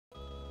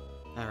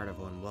Alright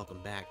everyone,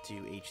 welcome back to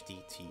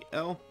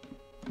HDTL.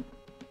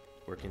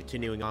 We're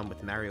continuing on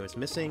with Mario is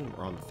Missing.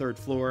 We're on the 3rd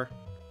floor.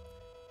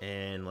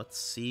 And let's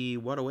see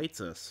what awaits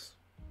us.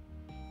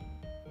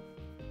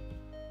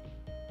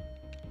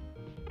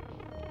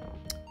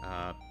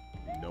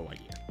 No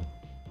idea.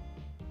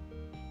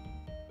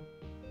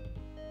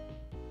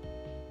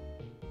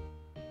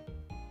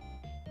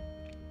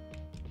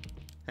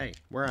 Hey,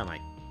 where am I?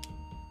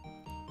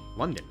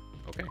 London.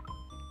 Okay.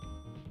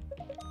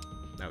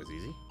 That was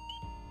easy.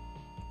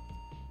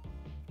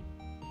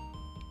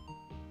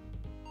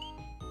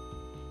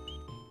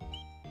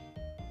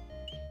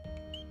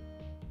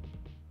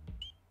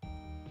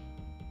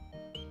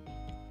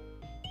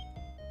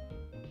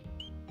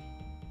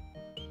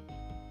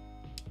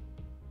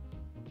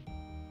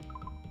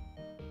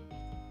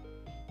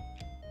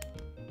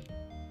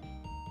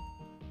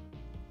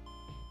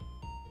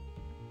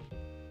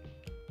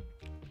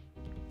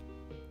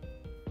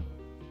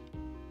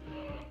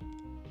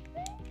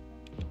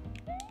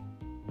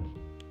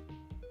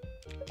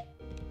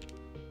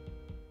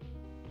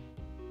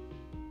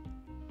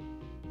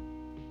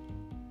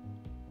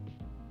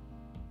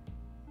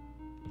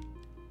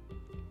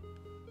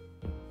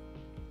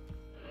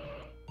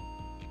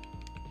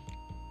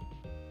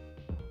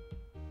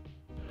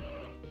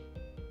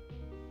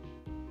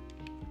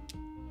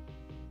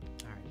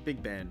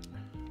 Big Ben.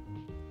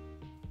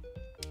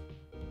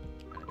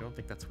 I don't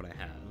think that's what I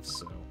have,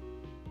 so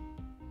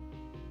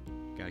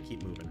gotta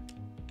keep moving.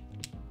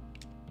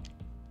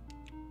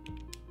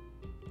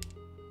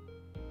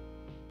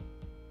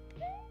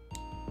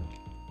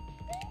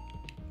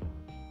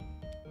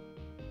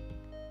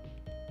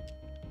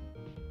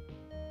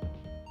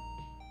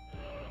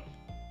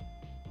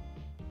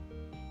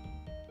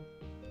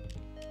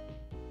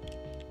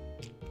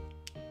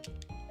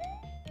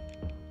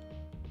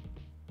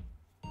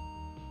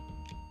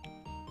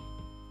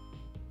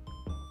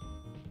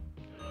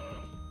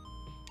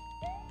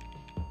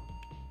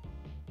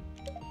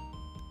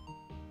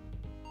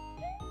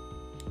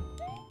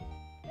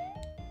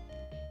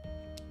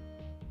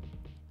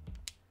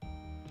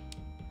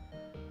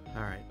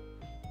 Alright.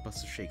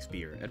 Bust of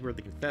Shakespeare. Edward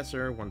the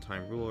Confessor,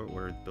 one-time ruler,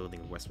 ordered the building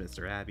of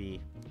Westminster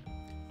Abbey.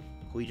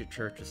 Collegiate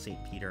Church of St.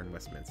 Peter in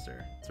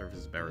Westminster. It serves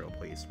as a burial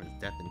place from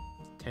his death in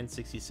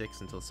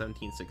 1066 until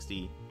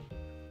 1760.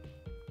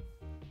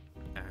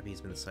 Abbey has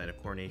been the site of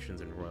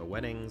coronations and royal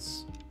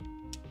weddings.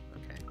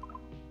 Okay.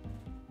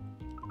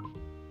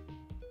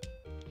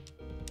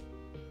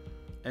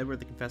 Edward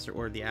the Confessor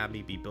ordered the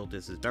Abbey be built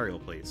as his burial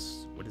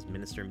place. What does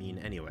minister mean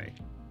anyway?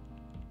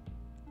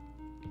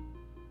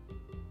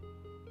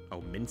 Oh,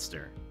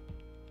 Minster.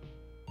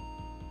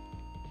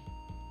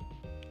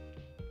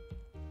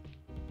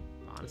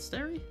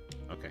 Monastery?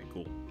 Okay,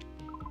 cool.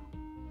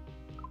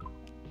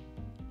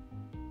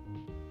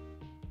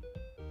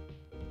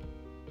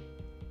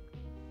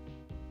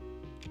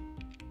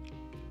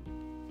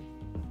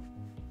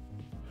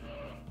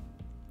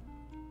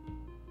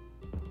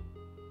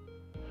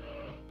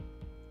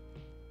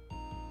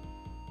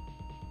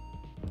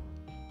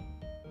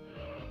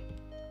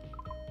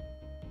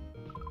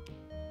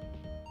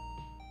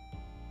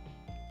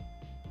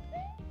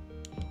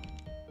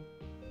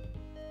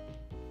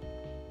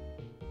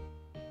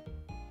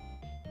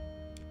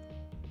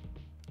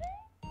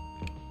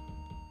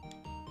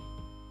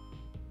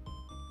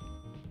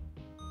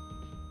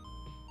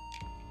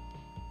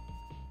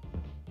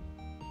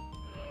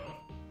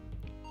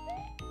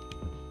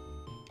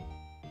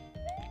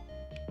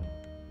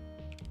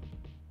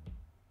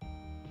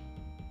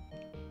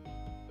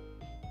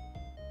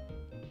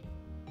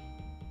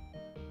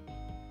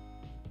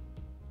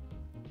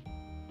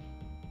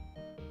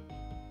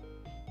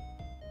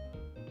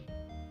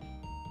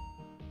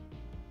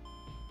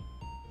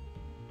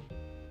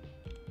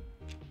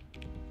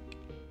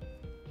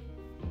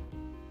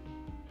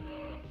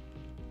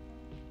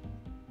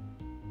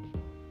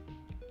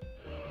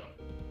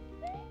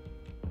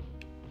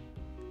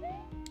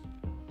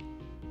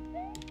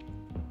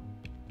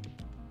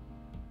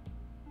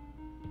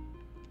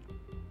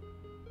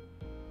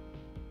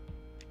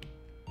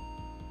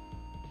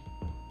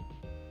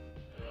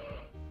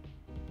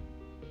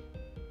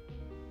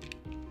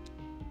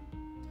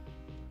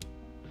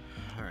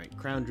 Alright,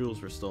 crown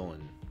jewels were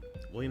stolen.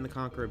 William the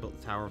Conqueror built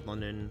the Tower of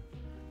London,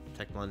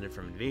 protect London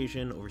from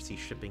invasion, oversee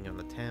shipping on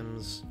the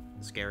Thames,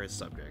 scare his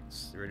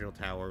subjects. The original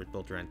tower was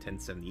built around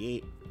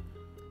 1078,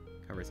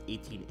 covers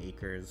 18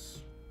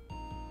 acres.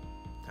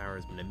 The tower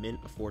has been a mint,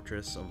 a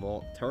fortress, a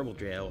vault, terrible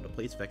jail, and a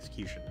place of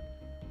execution.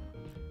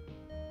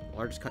 The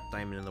largest cut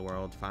diamond in the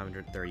world,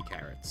 530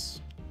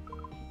 carats.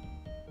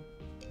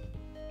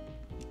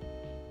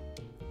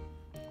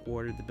 Who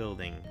ordered the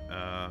building?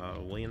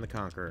 William the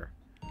Conqueror.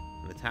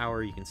 In the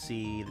tower, you can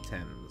see the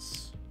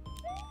Thames.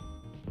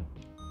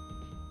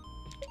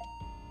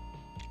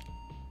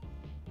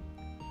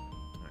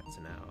 Alright,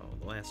 so now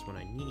the last one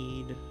I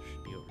need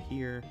should be over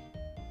here.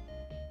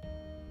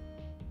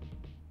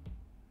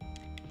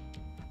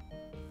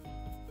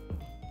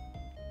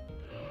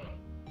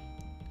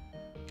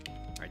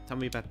 Alright, tell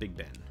me about Big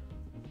Ben.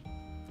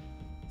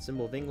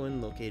 Symbol of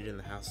England, located in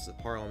the Houses of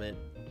Parliament,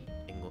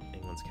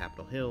 England's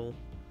Capitol Hill.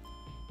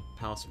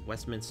 Palace of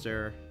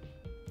Westminster,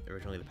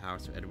 originally the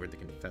Palace of Edward the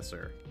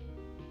Confessor.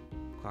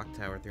 Clock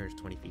tower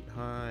 320 feet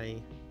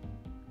high.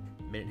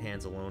 Minute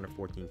hands alone are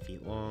 14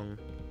 feet long.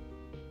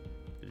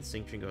 The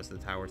distinction goes to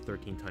the tower's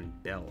 13-ton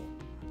bell,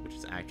 which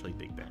is actually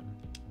Big Ben.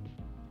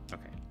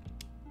 Okay.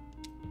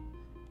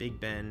 Big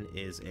Ben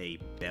is a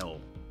bell.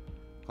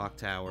 Clock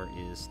tower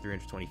is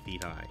 320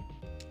 feet high.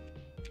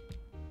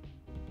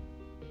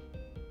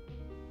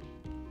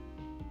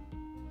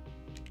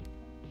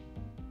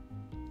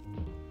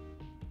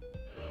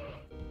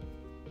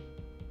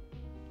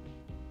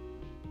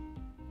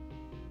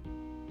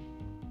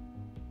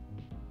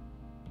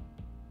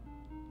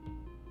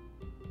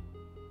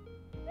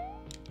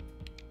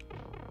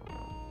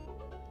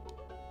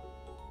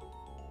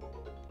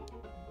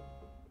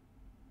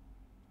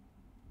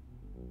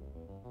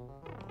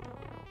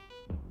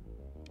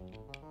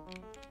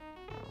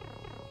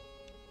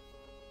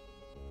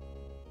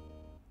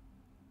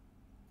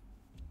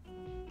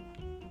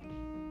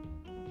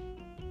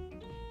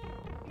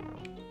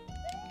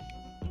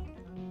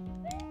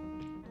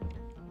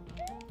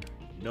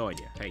 No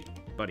idea. Hey,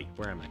 buddy,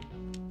 where am I?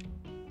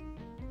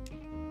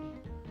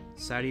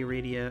 Saudi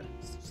Arabia,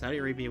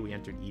 we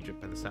entered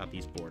Egypt by the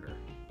southeast border.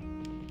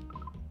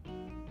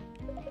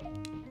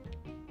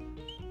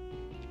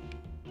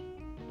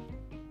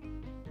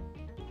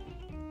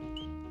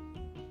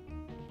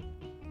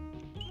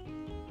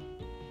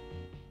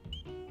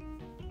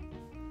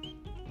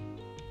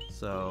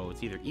 So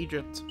it's either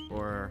Egypt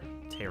or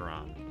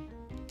Tehran.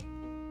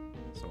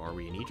 So are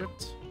we in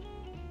Egypt?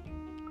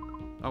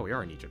 Oh, we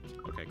are in Egypt.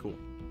 Okay, cool.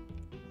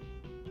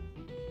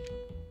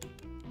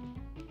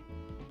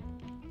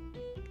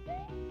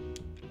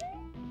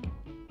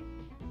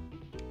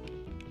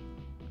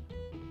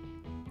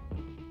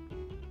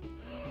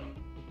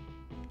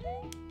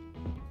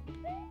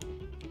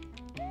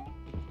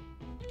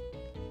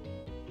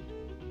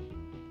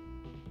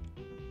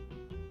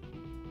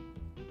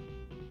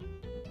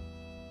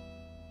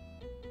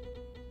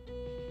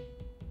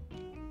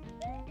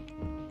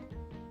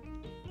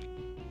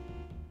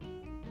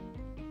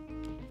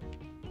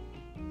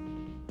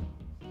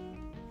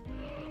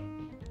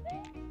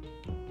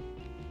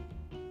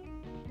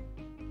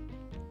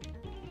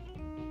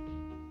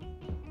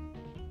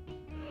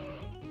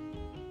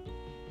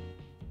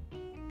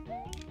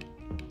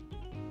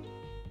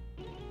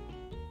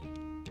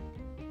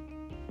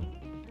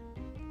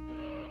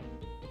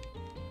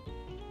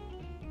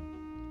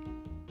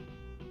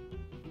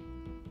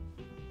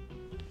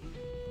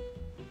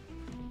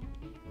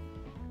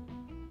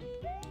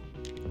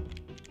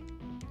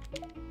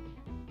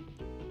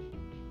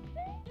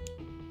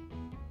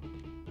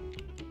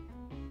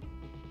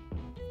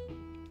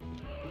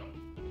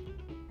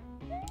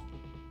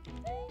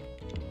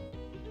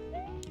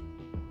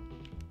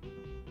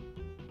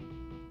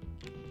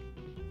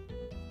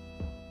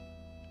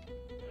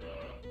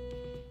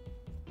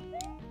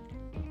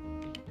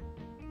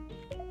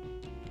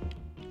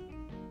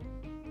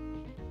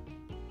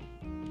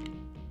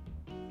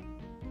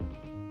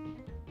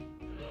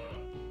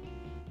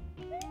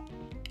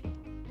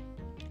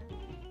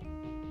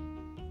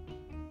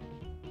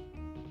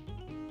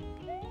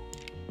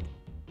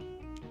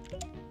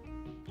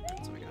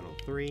 So I got all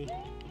three.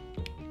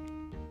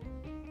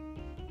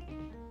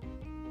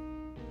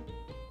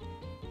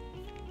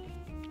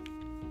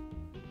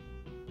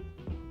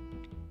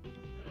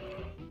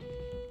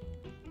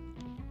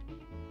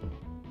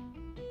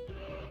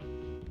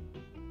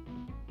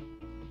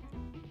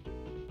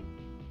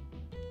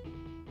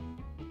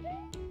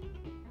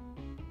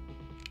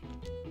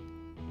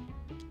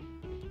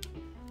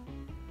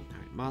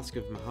 Alright, Mosque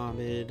of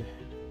Muhammad.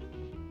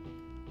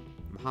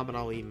 Muhammad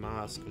Ali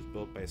Mosque was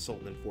built by a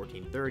sultan in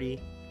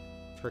 1430.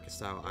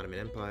 Turkish-style Ottoman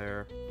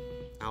Empire.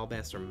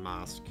 Alabaster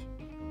Mosque.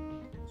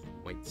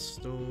 White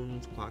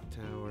stones. Clock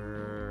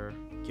tower.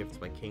 Gift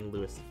by King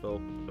Louis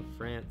Philippe of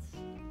France.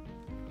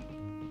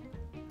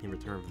 In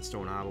return for the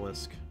stone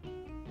obelisk.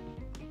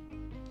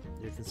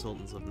 The Egyptian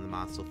sultans lived in the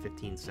mosque till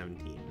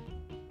 1517.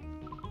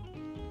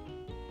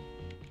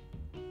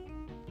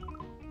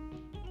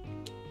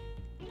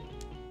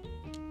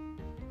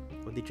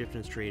 What the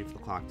Egyptians traded for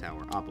the clock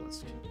tower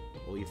obelisk?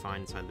 What will you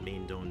find inside the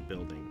main domed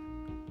building?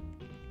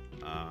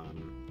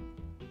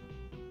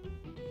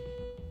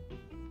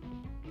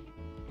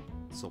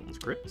 Sultan's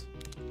Crypt?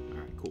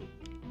 Alright, cool.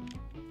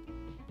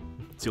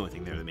 It's the only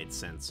thing there that made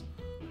sense.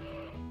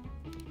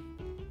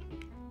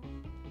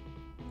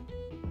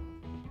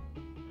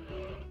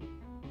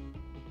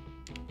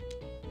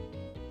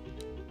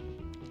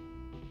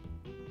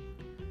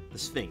 The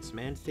Sphinx.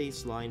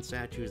 Man-faced lion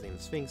statues named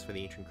the Sphinx for the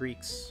ancient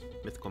Greeks.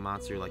 Mythical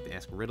monster who like to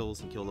ask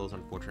riddles and kill those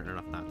unfortunate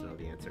enough not to know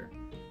the answer.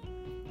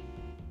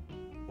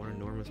 One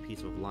enormous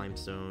piece of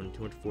limestone,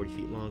 240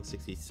 feet long,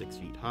 66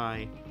 feet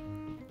high.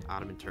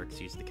 Ottoman Turks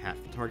used the cat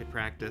for target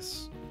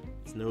practice.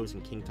 Its nose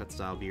and King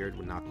Tut-style beard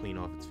would not clean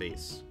off its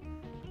face.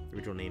 The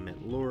original name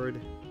meant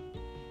Lord.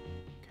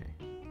 Okay.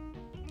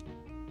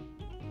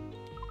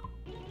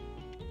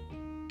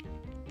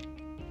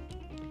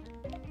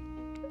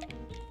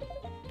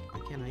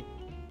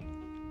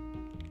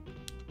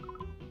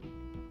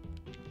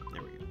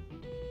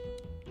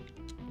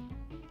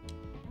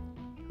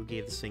 Who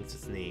gave the Sphinx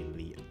its name?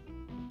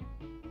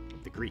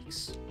 The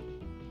Greeks.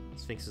 The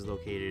Sphinx is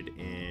located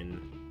in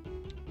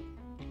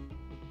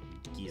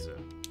Giza.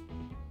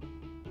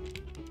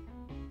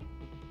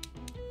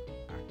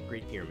 Alright,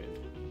 Great Pyramid.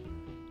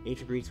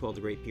 Ancient Greeks called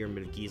the Great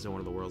Pyramid of Giza one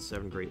of the world's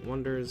 7 great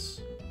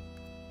wonders.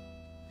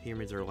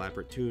 Pyramids are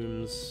elaborate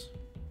tombs,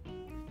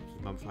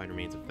 mummified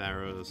remains of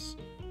pharaohs.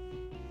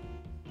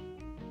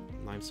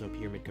 Limestone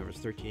pyramid covers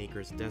 13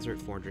 acres of desert,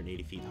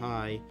 480 feet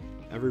high.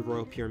 Every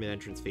royal pyramid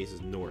entrance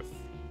faces north.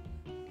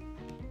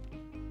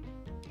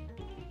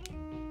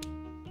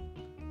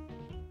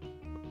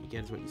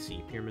 Again, is what you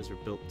see. Pyramids were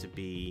built to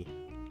be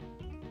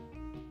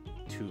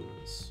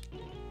tombs.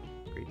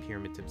 Great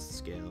Pyramid tips the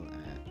scale at...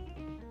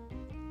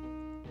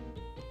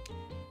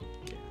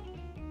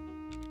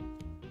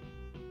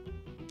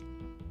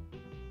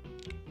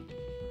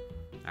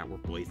 we're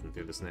blazing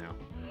through this now.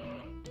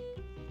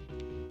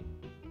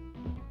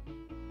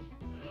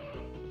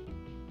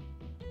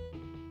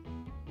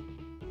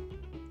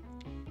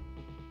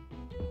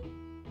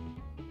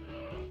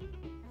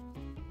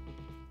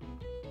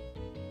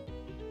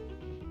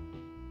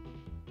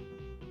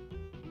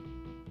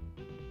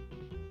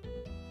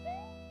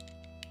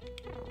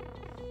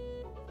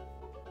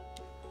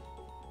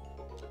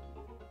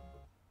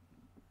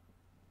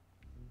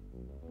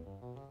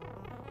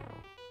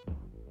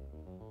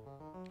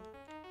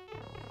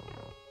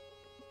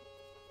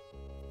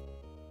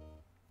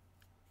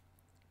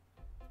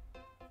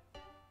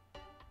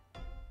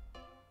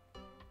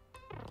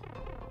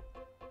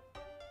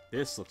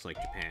 This looks like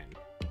Japan.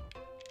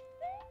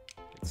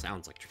 It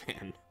sounds like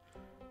Japan.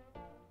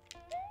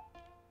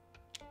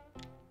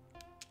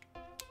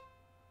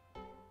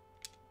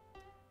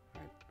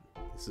 Alright,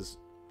 this is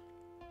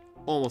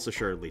almost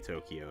assuredly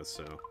Tokyo,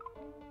 so...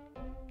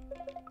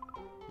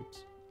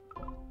 Oops.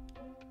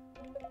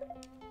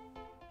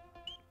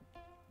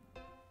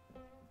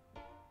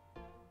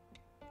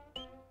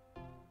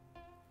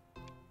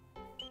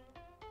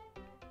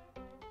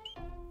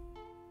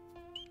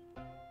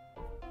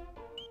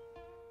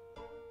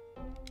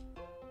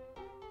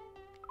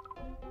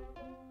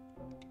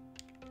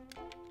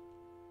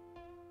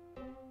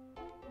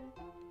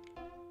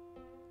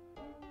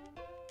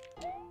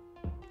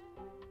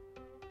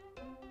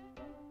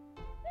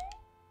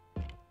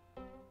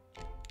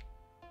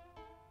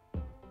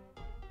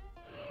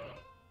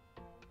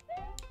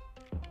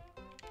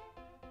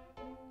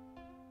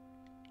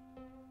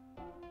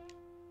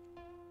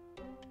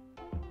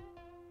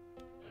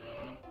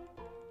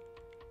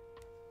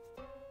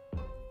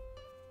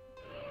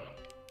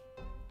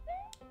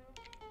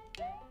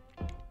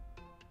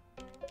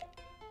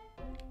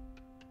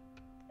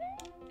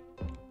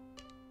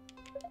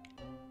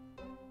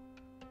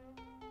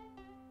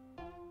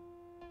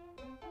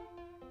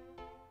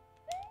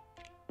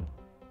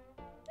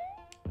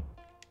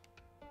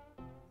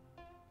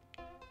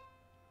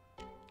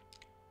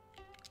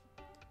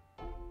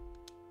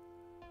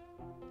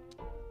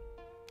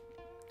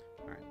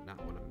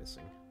 Not what I'm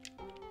missing.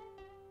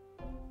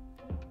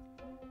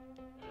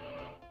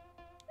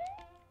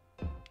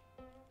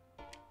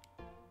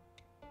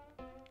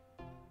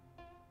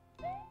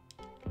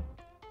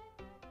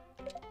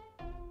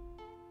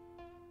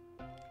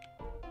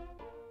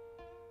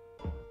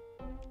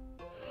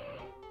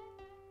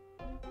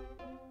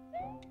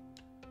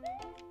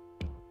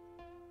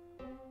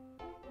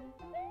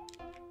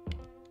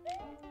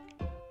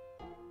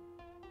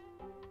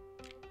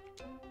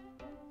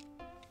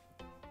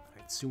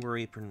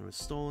 Sumo apron was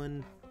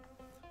stolen.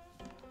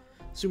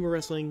 Sumo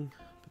wrestling,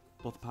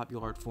 both a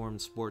popular art form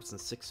and sports in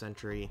the 6th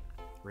century,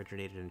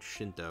 originated in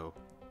Shinto.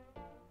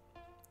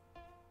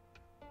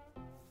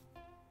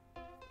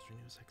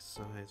 Strenuous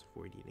exercise,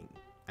 avoid eating,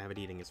 avid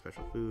eating of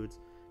special foods.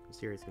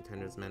 Serious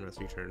contenders, men must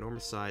reach an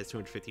enormous size,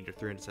 250 to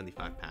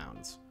 375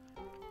 pounds.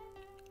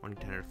 One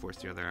contender to force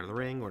the other out of the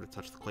ring or to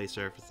touch the clay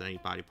surface at any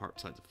body part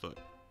besides the foot.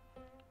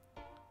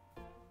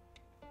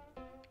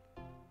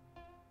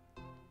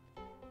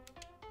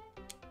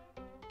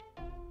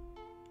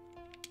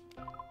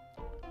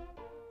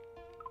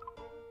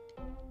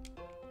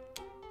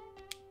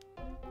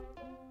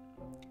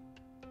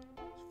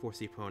 Force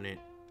the opponent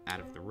out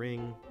of the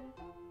ring.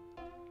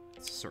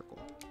 It's a circle.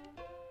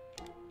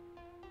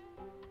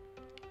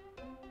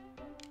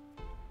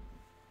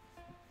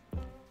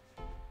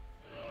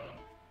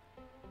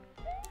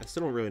 I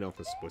still don't really know if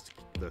I'm supposed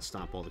to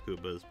stomp all the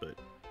Koopas, but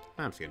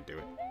I'm just gonna do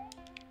it.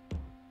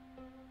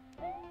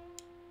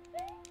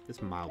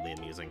 It's mildly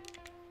amusing.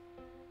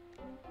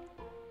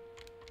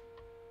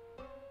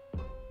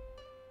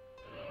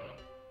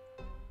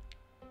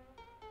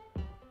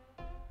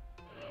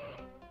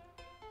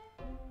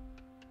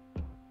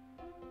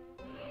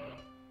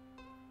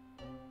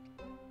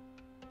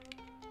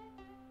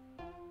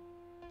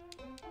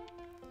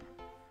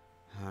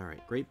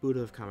 Alright, Great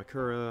Buddha of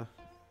Kamakura.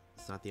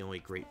 It's not the only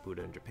Great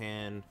Buddha in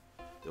Japan.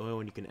 The only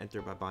one you can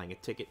enter by buying a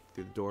ticket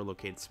through the door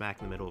located smack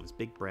in the middle of his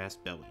big brass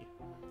belly.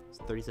 It's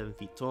 37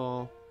 feet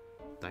tall.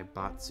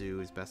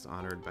 Daibatsu is best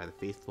honored by the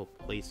faithful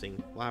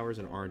placing flowers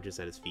and oranges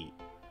at his feet.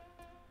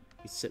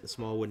 He sit in a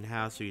small wooden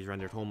house, so he's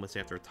rendered homeless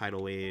after a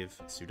tidal wave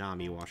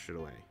tsunami washed it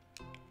away.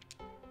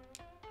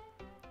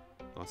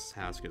 Lost his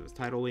house because of a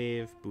tidal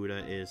wave.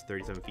 Buddha is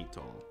 37 feet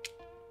tall.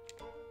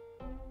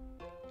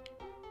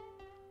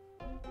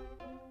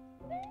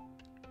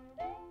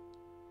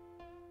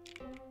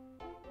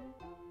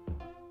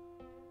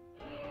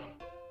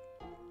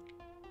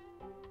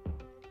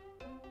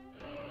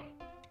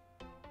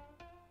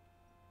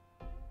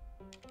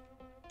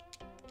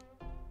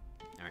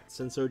 Alright,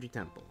 Sensoji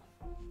Temple.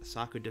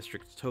 Osaka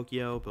District,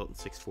 Tokyo, built in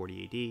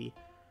 640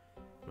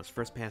 AD. Was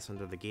first passed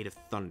under the Gate of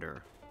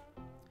Thunder.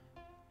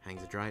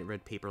 Hangs a giant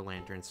red paper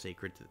lantern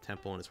sacred to the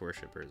temple and its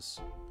worshippers.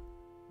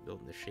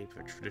 Built in the shape of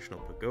a traditional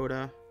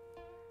pagoda.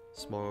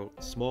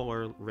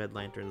 Smaller red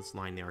lanterns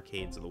line the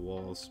arcades of the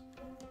walls.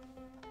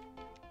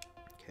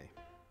 Okay.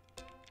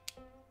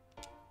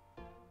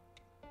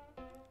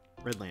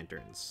 Red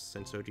lanterns.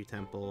 Sensoji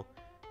Temple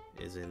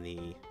is in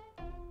the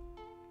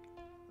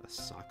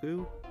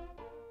Osaka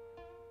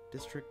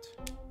District?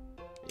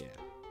 Yeah.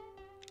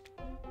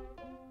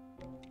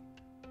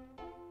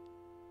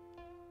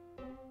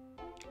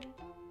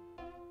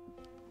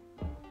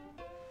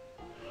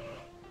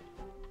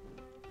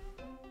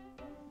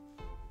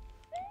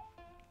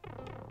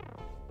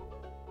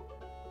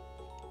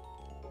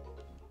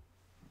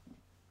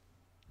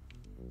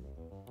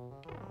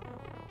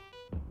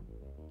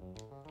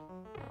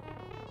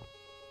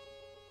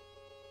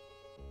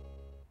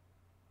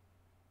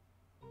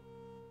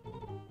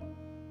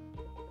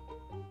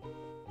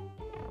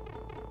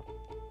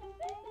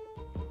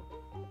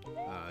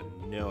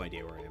 No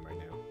idea where I am right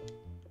now.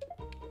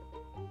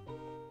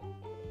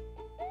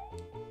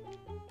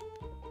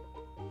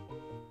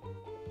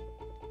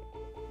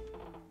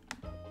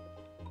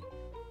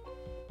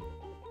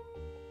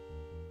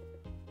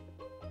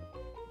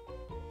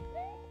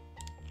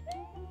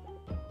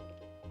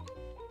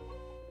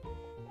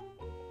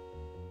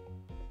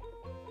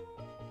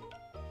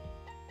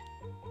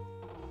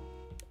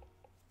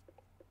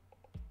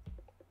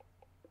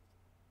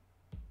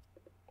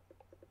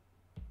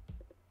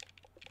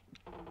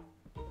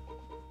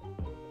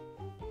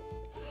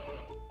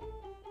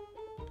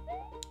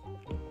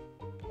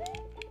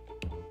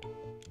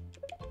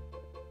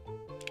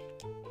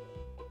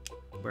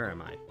 Where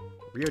am I?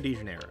 Rio de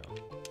Janeiro.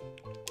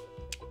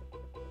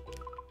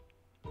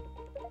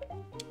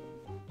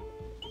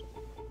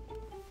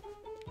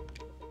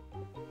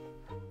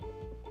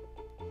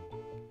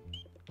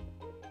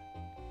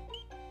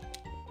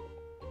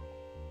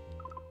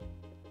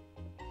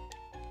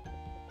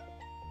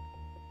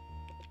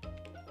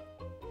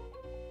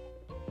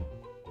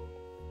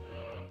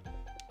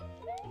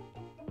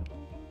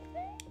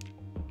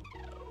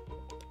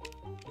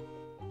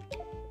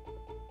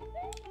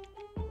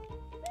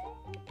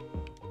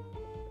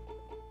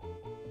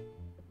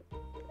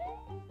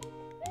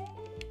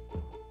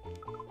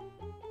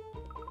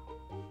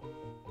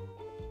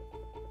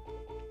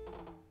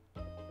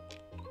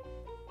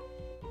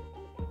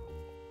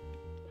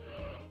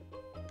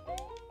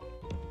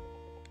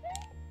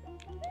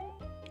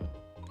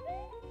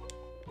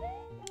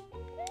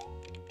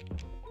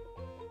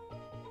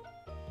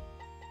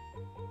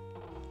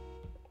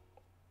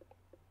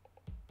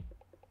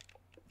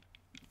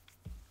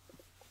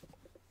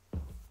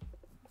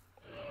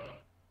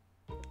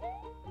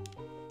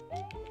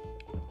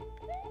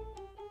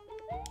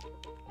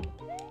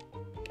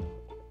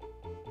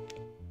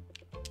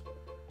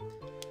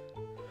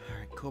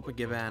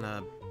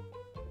 Copacabana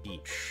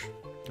Beach.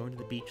 Going to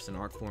the beach is an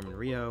art form in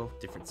Rio.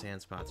 Different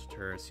sand spots for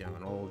tourists, young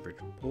and old, rich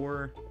and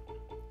poor.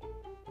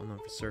 Well known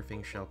for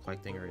surfing, shell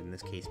collecting, or in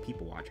this case,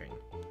 people watching.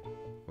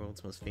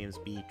 World's most famous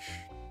beach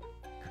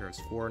curves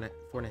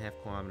 4.5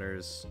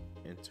 kilometers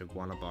into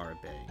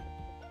Guanabara Bay.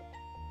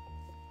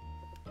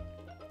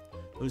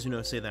 Those who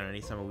know say that on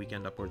any summer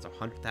weekend, upwards of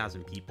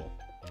 100,000 people.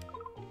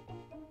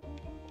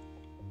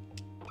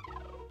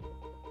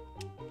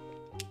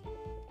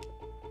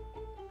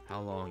 How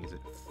long is it?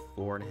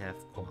 4.5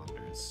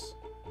 kilometers.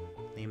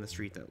 Name of the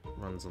street that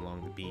runs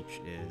along the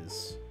beach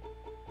is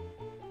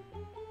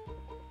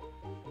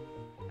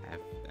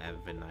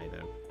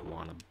Avenida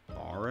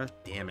Guanabara.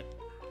 Damn it.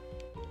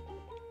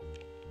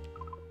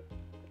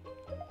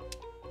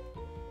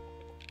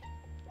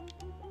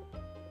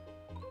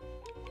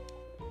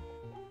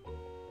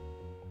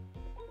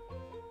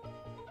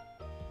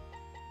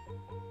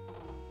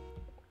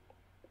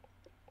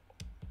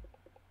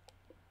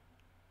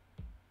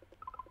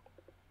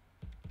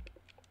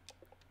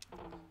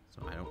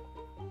 So I don't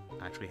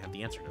actually have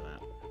the answer to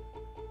that.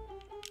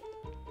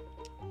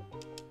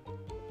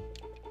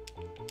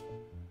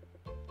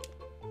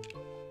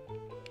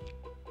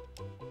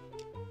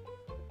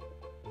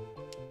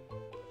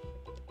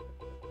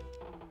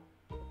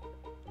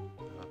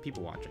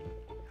 People watching.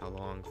 How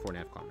long?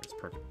 4.5 kilometers.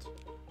 Perfect.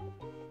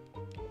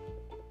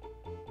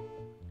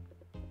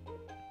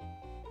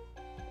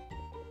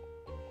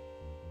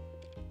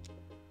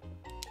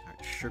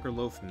 Alright,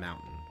 Sugarloaf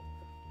Mountain.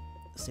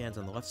 Stands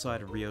on the left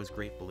side of Rio's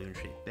Great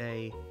Balloon-Shaped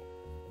Bay.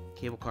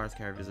 Cable cars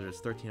carry visitors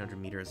 1,300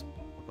 meters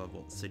above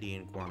Old City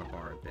and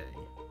Guanabara Bay.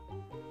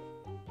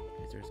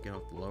 Visitors get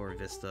off the lower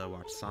vista,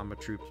 watch samba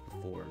troops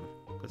perform.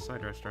 Go to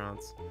side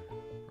restaurants.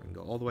 We're gonna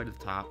go all the way to the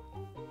top.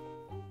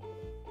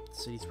 The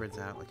city spreads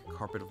out like a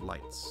carpet of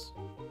lights.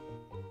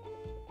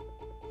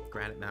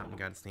 Granite Mountain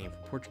got its name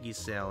from Portuguese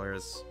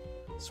sailors.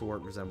 Swore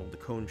it resembled the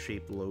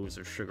cone-shaped loaves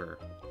of sugar.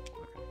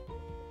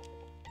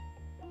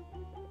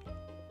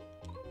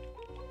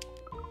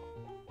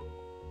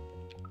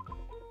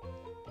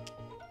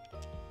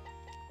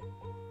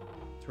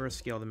 Tourists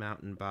scale the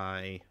mountain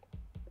by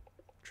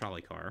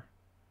trolley car.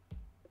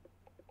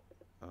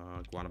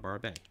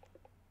 Guanabara Bay.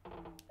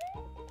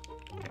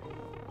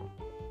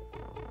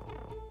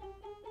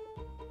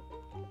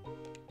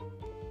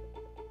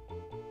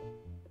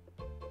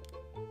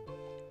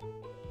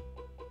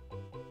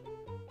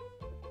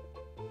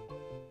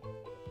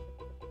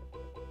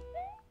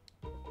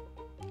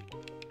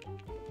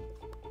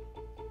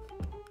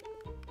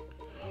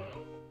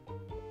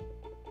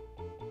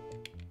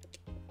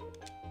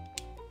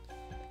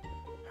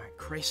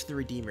 Christ the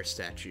Redeemer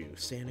statue,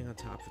 standing on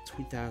top of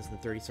the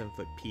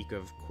 2,037-foot peak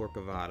of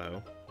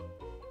Corcovado.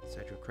 The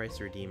statue of Christ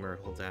the Redeemer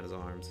holds out his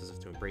arms as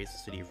if to embrace the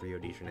city of Rio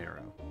de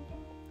Janeiro.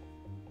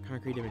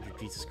 Concrete image of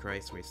Jesus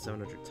Christ weighs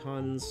 700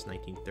 tons,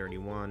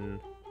 1931.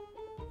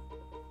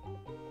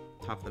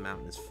 Top of the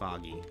mountain is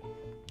foggy.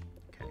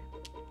 Okay.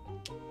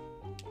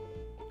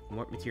 From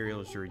what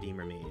material is the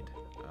Redeemer made?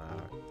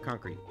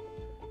 Concrete.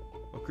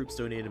 What groups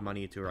donated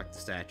money to erect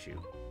the statue?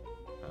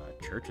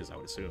 Churches, I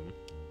would assume.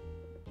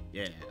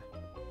 Yeah.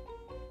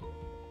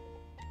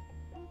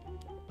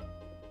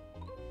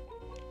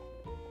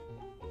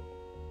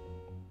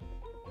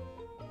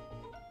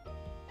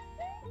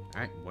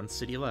 Alright, one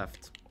city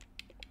left.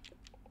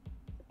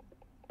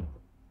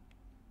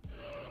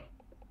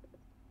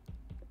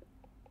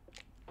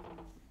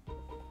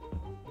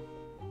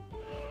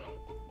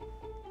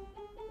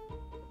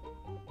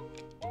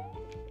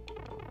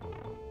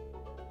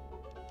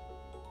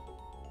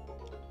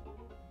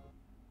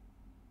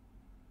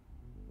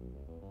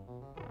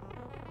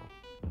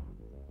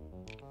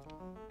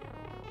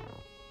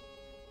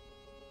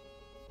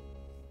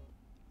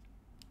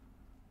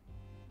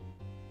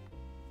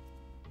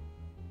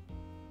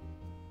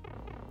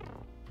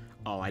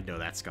 Oh, I'd know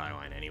that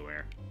skyline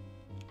anywhere.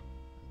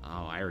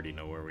 Oh, I already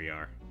know where we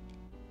are.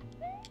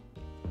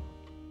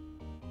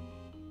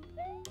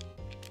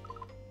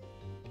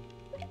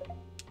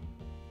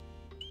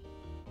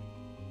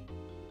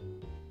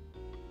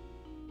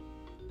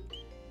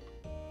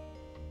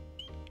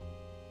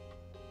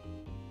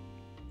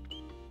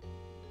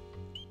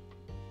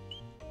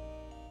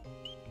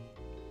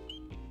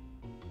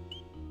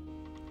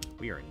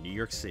 We are in New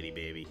York City,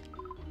 baby.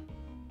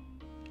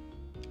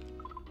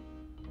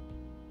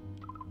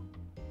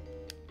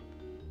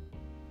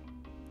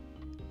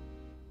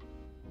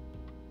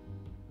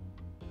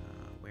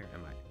 Where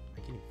am I? I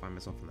can't even find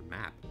myself on the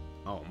map.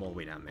 Oh, I'm all the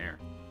way down there.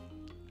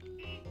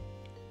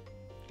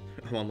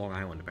 I'm on Long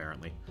Island,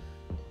 apparently.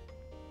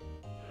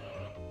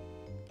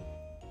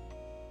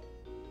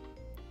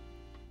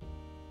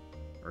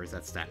 Or is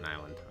that Staten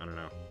Island? I don't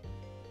know.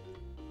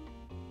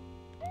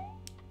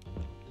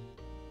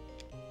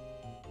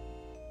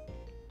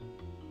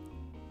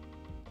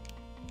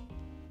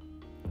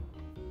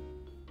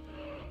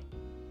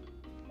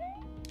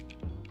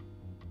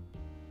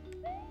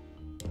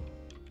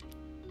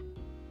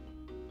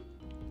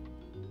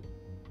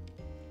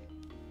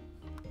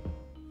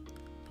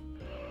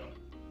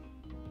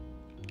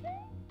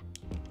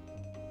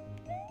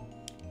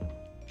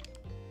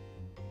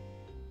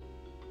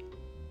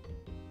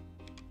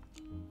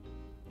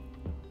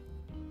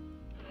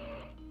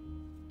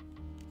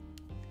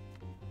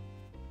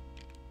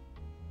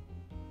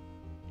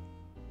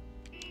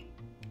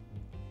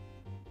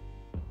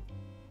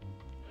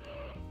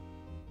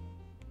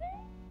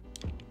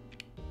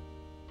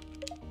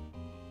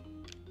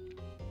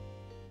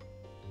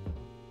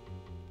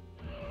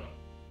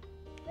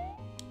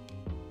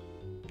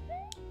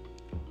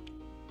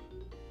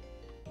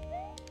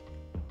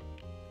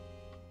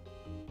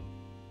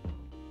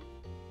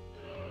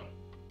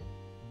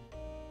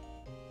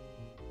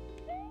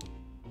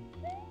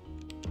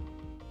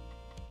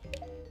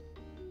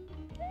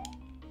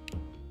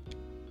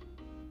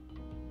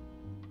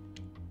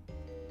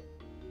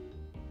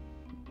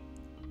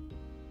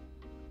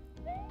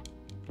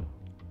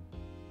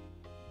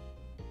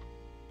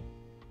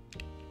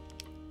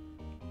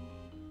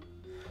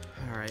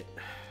 Alright.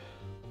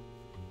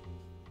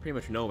 Pretty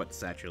much know about the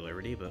Statue of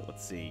Liberty, but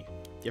let's see.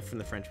 Gift from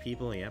the French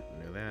people, yep,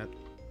 know that.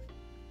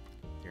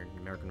 During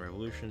the American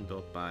Revolution,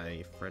 built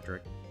by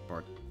Frederick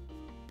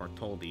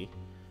Bartholdi.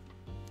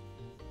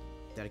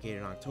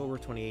 Dedicated on October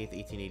 28th,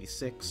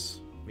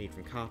 1886. Made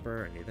from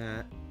copper, I knew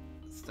that.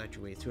 The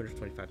statue weighs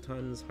 225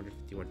 tons,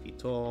 151 feet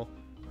tall.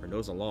 Her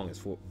nose along is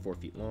 4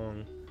 feet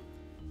long.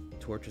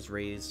 Torch is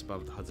raised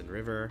above the Hudson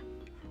River.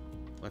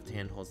 Left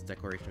hand holds the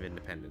Declaration of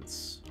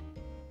Independence.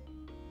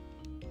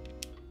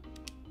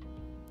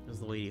 There's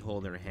the lady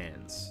holding her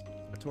hands.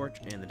 A torch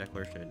and the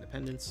Declaration of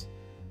Independence.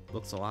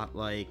 Looks a lot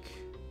like...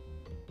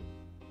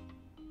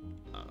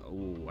 I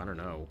don't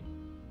know.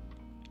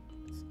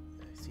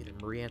 It's either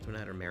Marie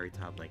Antoinette or Mary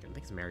Todd Lincoln. I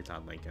think it's Mary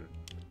Todd Lincoln.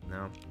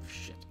 No?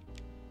 Shit.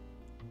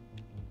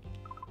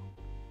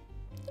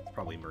 It's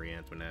probably Marie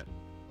Antoinette.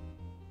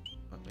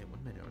 Oh, wait, what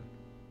am I doing?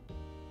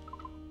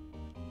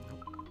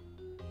 Nope.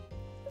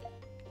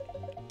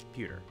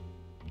 Computer.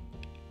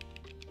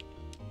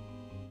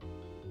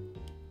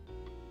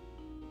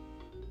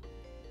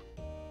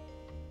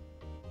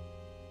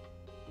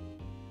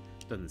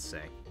 Doesn't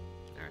say.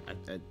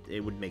 Alright,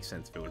 it would make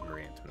sense if it was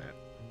Marie Antoinette.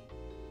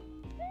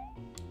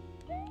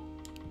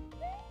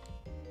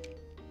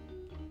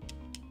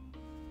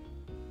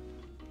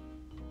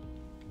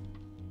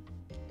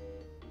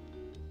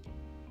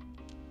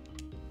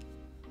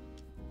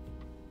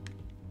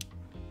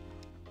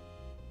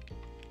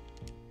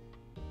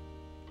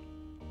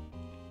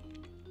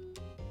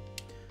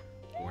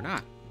 Or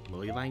not.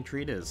 Lily Line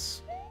Tree it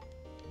is.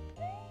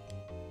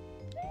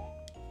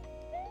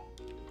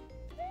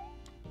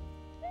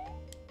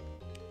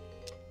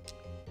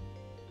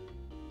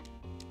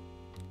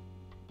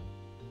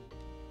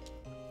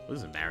 It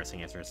was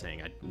embarrassing after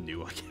saying I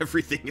knew like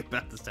everything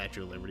about the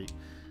Statue of Liberty.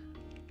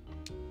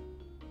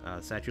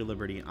 Statue of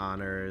Liberty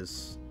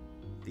honors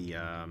the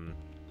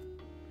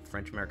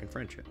French-American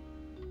friendship.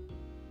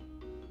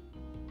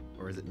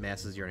 Or is it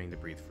masses yearning to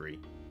breathe free?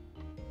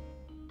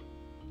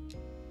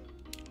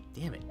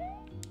 Damn it.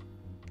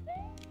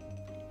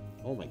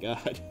 Oh my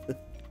god.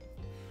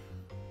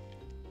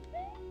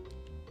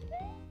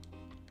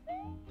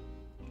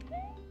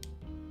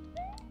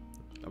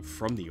 I'm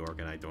from New York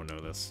and I don't know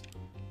this.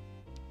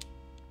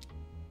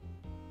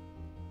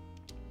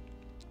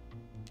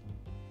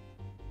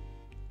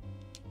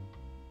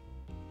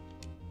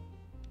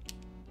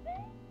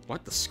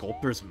 What, the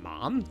sculptor's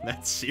mom?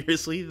 That's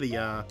seriously the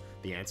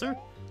answer?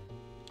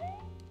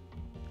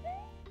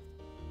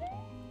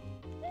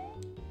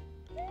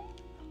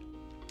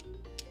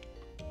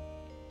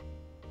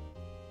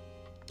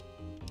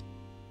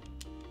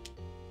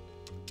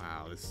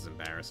 Wow, this is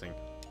embarrassing.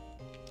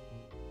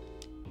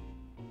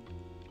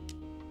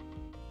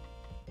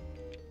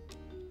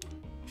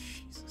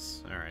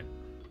 Jesus, alright.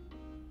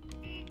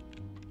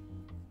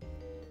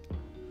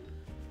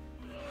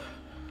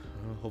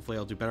 Well, hopefully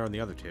I'll do better on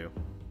the other two.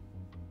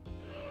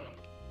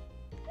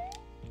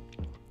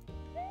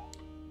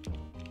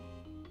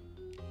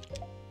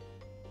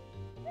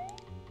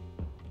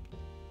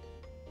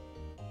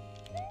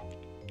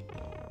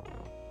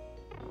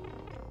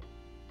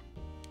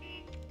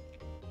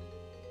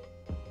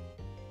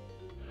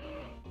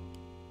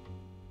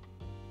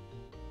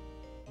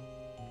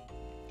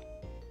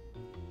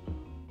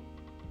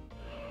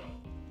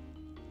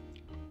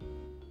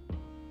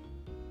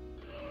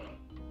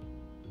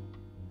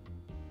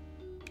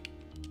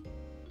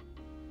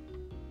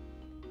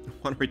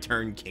 Want to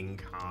return King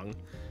Kong.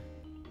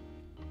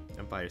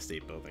 Empire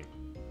State Building.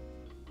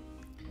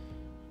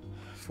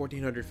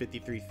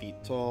 1,453 feet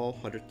tall,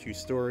 102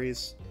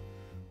 stories.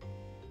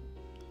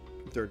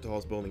 Third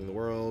tallest building in the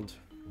world.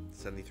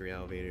 73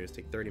 elevators.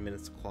 Take 30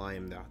 minutes to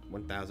climb the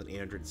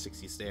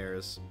 1,860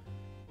 stairs.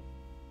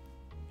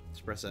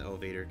 Espresso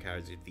elevator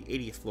carries you to the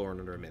 80th floor in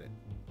under a minute.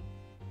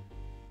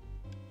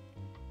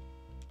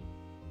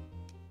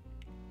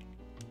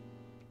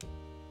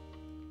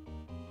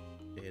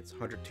 It's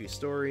 102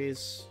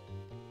 stories.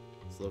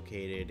 It's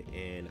located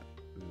in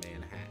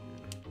Manhattan.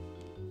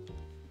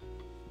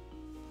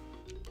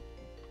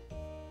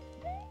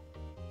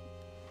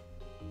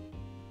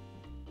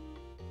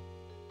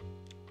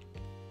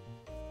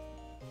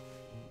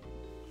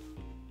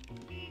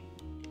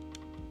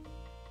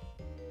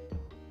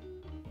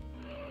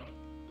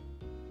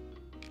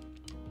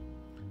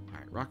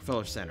 Alright,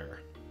 Rockefeller Center.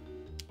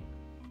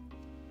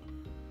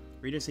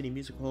 Radio City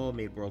Music Hall,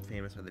 made world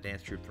famous by the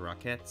dance troupe The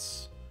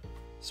Rockettes.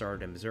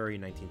 Started in Missouri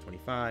in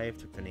 1925,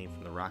 took the name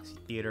from the Roxy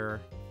Theater.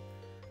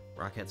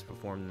 Rockettes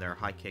performed their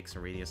high kicks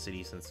in Radio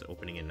City since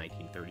opening in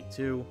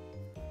 1932.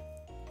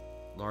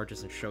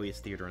 Largest and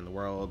showiest theater in the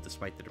world,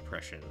 despite the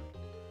Depression.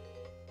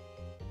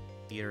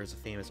 Theater is a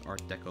famous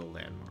Art Deco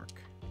landmark.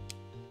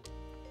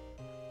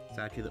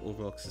 Statue that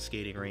overlooks the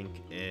skating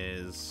rink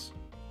is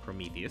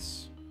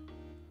Prometheus.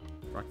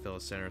 Rockefeller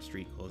Center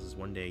Street closes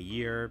one day a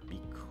year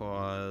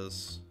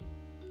because...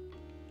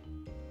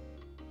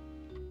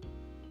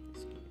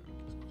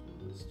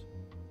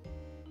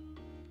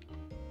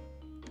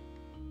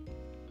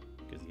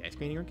 the ice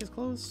skating rink is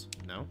closed?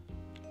 No.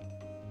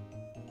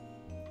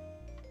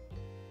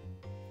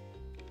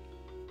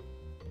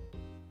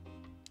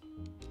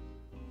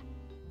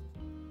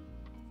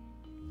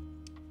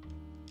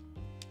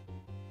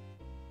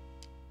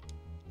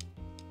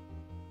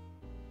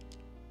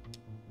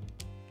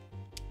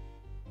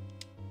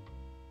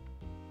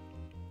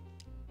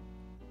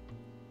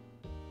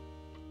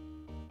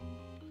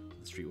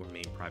 The street will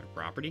remain private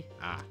property?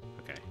 Ah,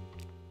 okay.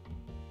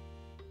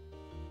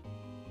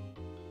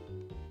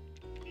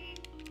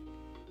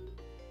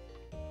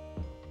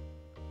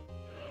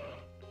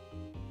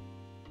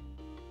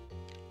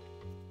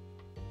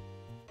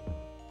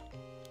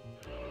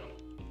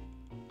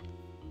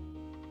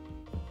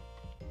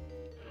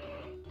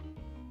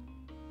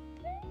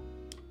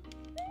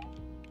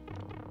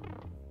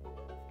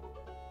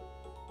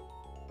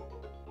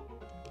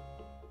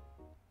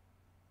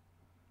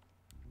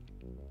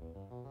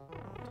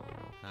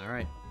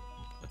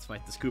 Let's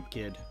fight the Scoop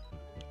Kid.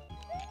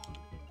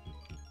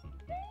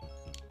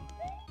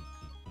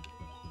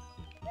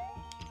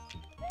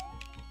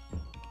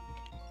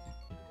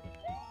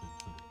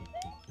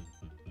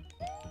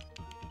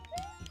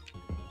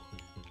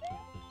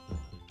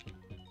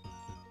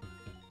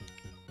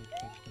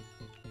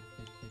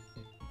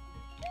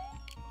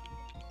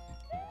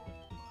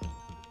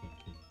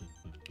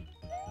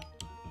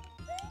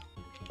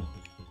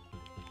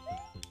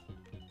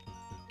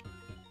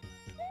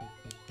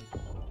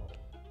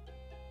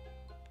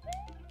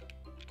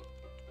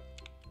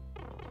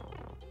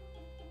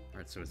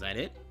 Alright, so is that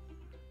it?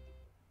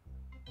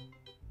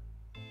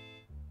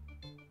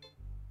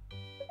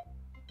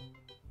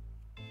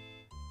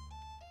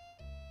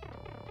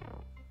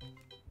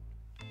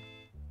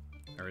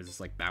 Or is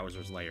this like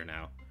Bowser's Lair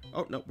now?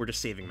 Oh, no, we're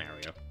just saving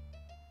Mario.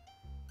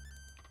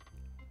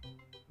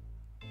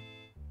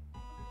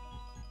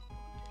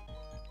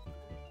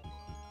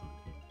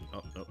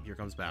 Oh, no, here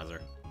comes Bowser.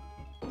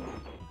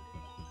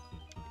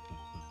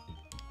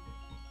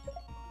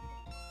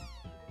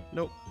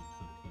 Nope.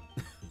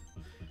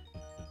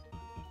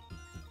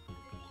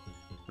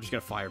 We're just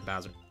gonna fire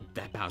Bowser.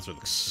 That Bowser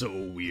looks so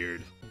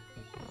weird.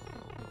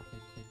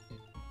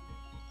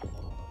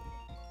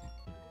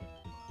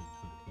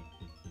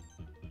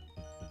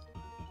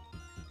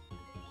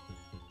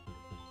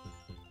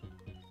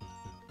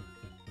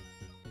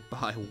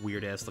 Bye,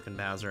 weird-ass looking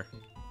Bowser.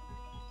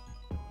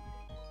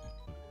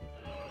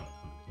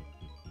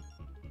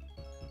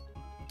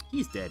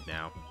 He's dead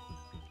now.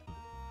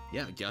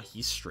 Yeah,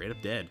 he's straight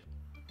up dead.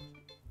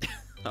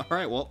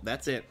 Alright, well,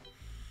 that's it.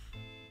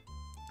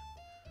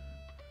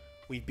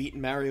 We've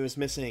beaten Mario is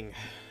Missing.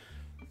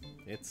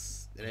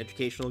 It's an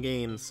educational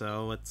game,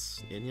 so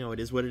it's, you know, it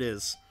is what it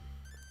is.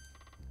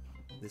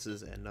 This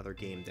is another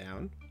game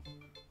down.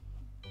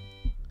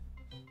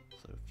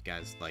 So if you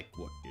guys like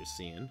what you're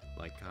seeing,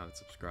 like, comment,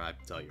 subscribe,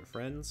 tell your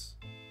friends,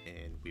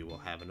 and we will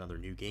have another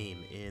new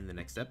game in the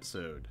next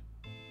episode.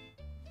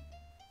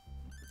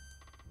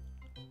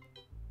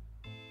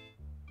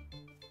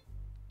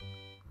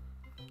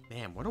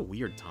 Man, what a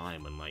weird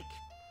time when, like,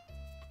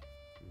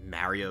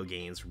 Mario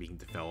games were being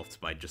developed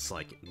by just,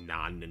 like,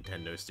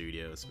 non-Nintendo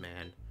studios,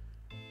 man.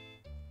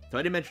 So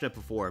I didn't mention it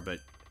before, but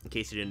in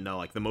case you didn't know,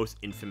 like, the most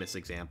infamous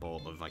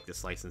example of, like,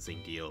 this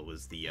licensing deal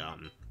was the,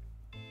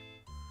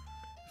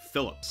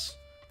 Philips,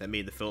 that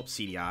made the Philips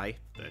CDI,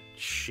 the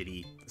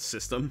shitty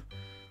system.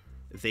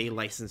 They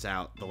licensed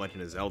out The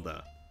Legend of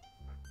Zelda,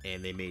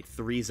 and they made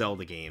 3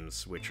 Zelda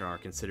games, which are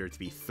considered to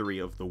be 3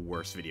 of the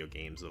worst video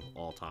games of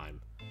all time.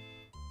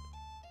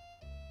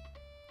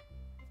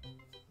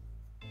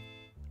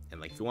 And,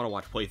 like, if you want to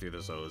watch playthroughs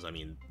of those, I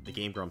mean, the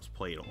Game Grumps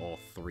played all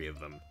 3 of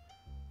them.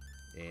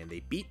 And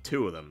they beat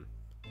 2 of them,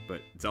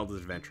 but Zelda's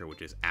Adventure,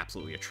 which is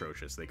absolutely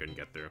atrocious, they couldn't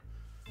get through.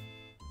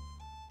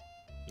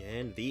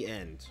 And the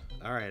end.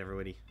 Alright,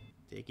 everybody.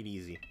 Take it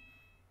easy.